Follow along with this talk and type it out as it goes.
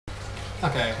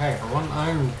Okay, hey everyone,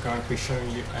 I'm going to be showing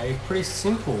you a pretty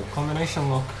simple combination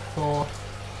lock for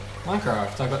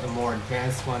Minecraft. I got the more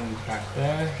advanced one back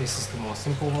there, this is the more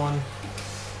simple one.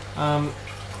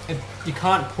 You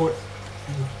can't put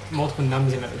multiple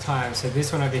numbers in at a time, so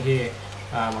this one over here,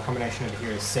 my combination over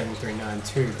here is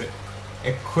 7392, but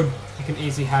you can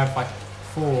easily have like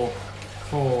 4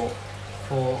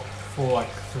 like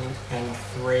and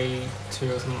 3,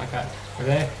 2 or something like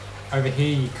that. Over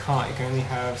here you can't, you can only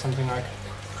have something like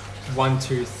 1,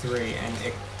 2, 3, and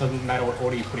it doesn't matter what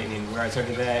order you put it in, whereas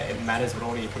over there it matters what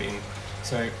order you put it in.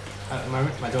 So at the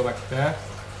moment my door back there,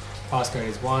 passcode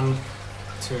is 1,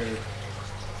 2,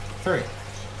 3,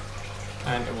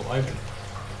 and it will open,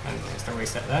 and there's the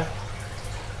reset there.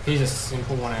 Here's a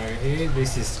simple one over here,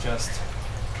 this is just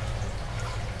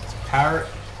power it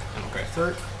and we'll go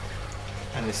through,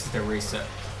 and this is the reset.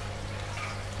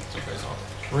 So it goes off.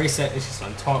 Reset is just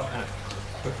on top and it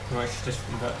pretty much just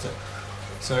inverts it.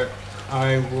 So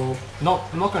I'm not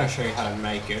going to show you how to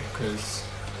make it because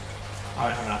I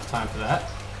don't have enough time for that.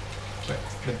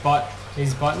 But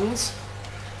these buttons,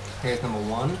 here's number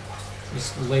 1,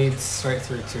 just leads straight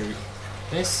through to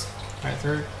this, right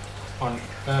through on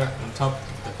top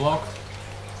of the block,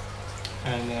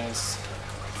 and there's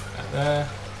that there,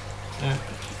 yeah,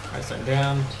 redstone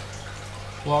down,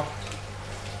 block,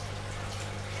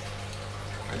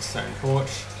 redstone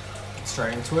torch,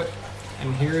 straight into it,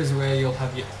 and here is where you'll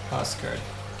have your passcode.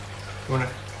 If you want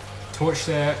a torch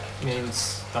there,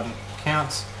 means doesn't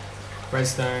count.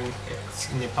 Redstone,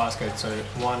 it's in your passcode, so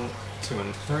 1, 2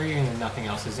 and 3, and then nothing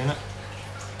else is in it.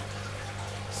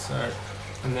 So,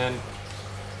 and then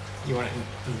you want an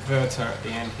inverter at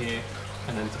the end here,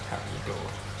 and then to power your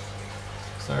door.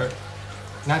 So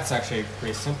that's actually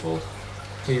pretty simple.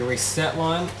 For your reset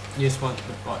line, you just want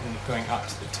the button going up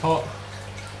to the top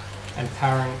and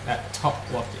powering that top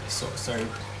block that you saw. So as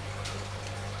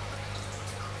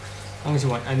long as you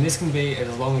want, and this can be as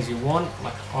long as you want.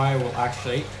 Like I will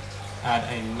actually add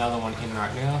another one in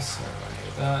right now. So I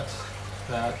need that,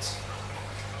 that,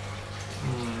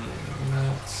 and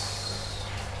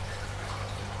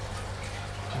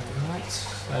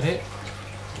that it.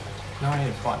 Now I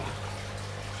need a button.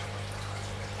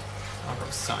 I've got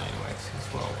a sign anyway as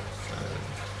well. So,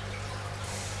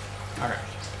 okay.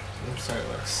 So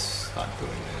let's start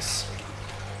doing this.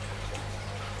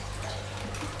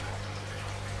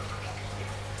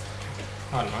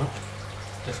 I don't know.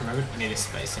 Just remember, you need to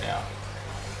space it out.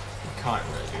 You can't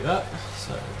really do that.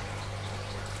 So,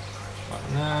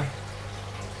 button there.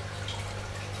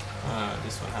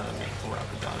 This one hasn't been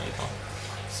properly done either.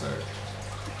 So,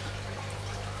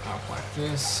 up like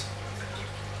this.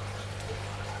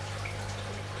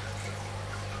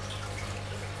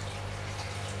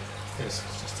 This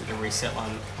is just the reset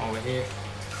line over here.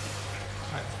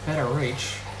 Right, better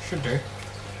reach, should do. And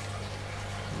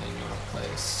then you want to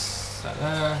place that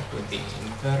there with the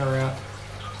inverter out.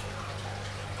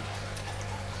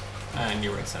 And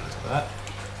you reset into that.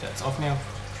 That's off now.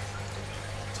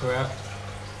 2 out.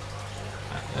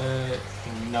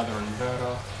 Another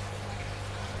inverter.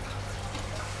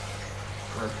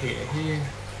 Repeater here.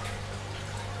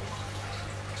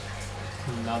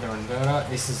 Another inverter.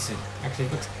 This is actually,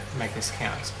 let's make this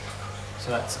count. So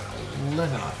that's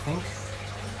 11, I think.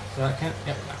 Does that count?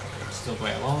 Yep, it's still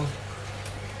way along.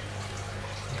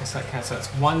 I guess that counts. So that's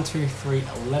 1, 2, 3,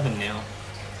 11 now. I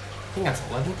think that's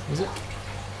 11, is it?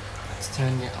 That's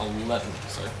 10, yeah, 11.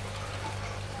 So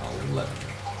 11.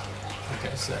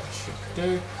 Okay, so that should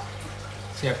do.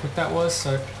 See how quick that was.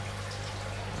 So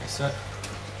reset.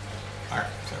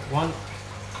 Alright, so 1,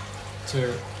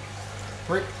 2,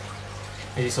 3.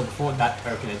 As you saw before, that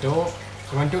opened the door.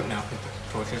 We won't do it now because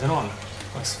the torch isn't on.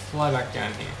 Let's fly back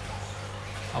down here.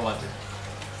 11.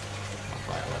 I'll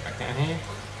fly right back down here.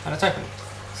 And it's open.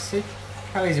 See?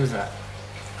 How easy was that?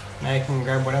 Now you can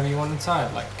grab whatever you want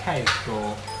inside, like cake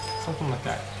or something like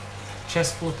that.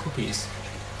 Chest full of cookies.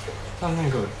 Something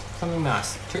good. Something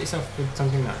nice. Treat yourself with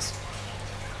something nice.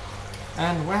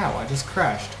 And wow, I just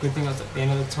crashed. Good thing I was at the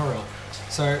end of the tutorial.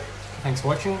 So, thanks for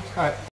watching. Alright.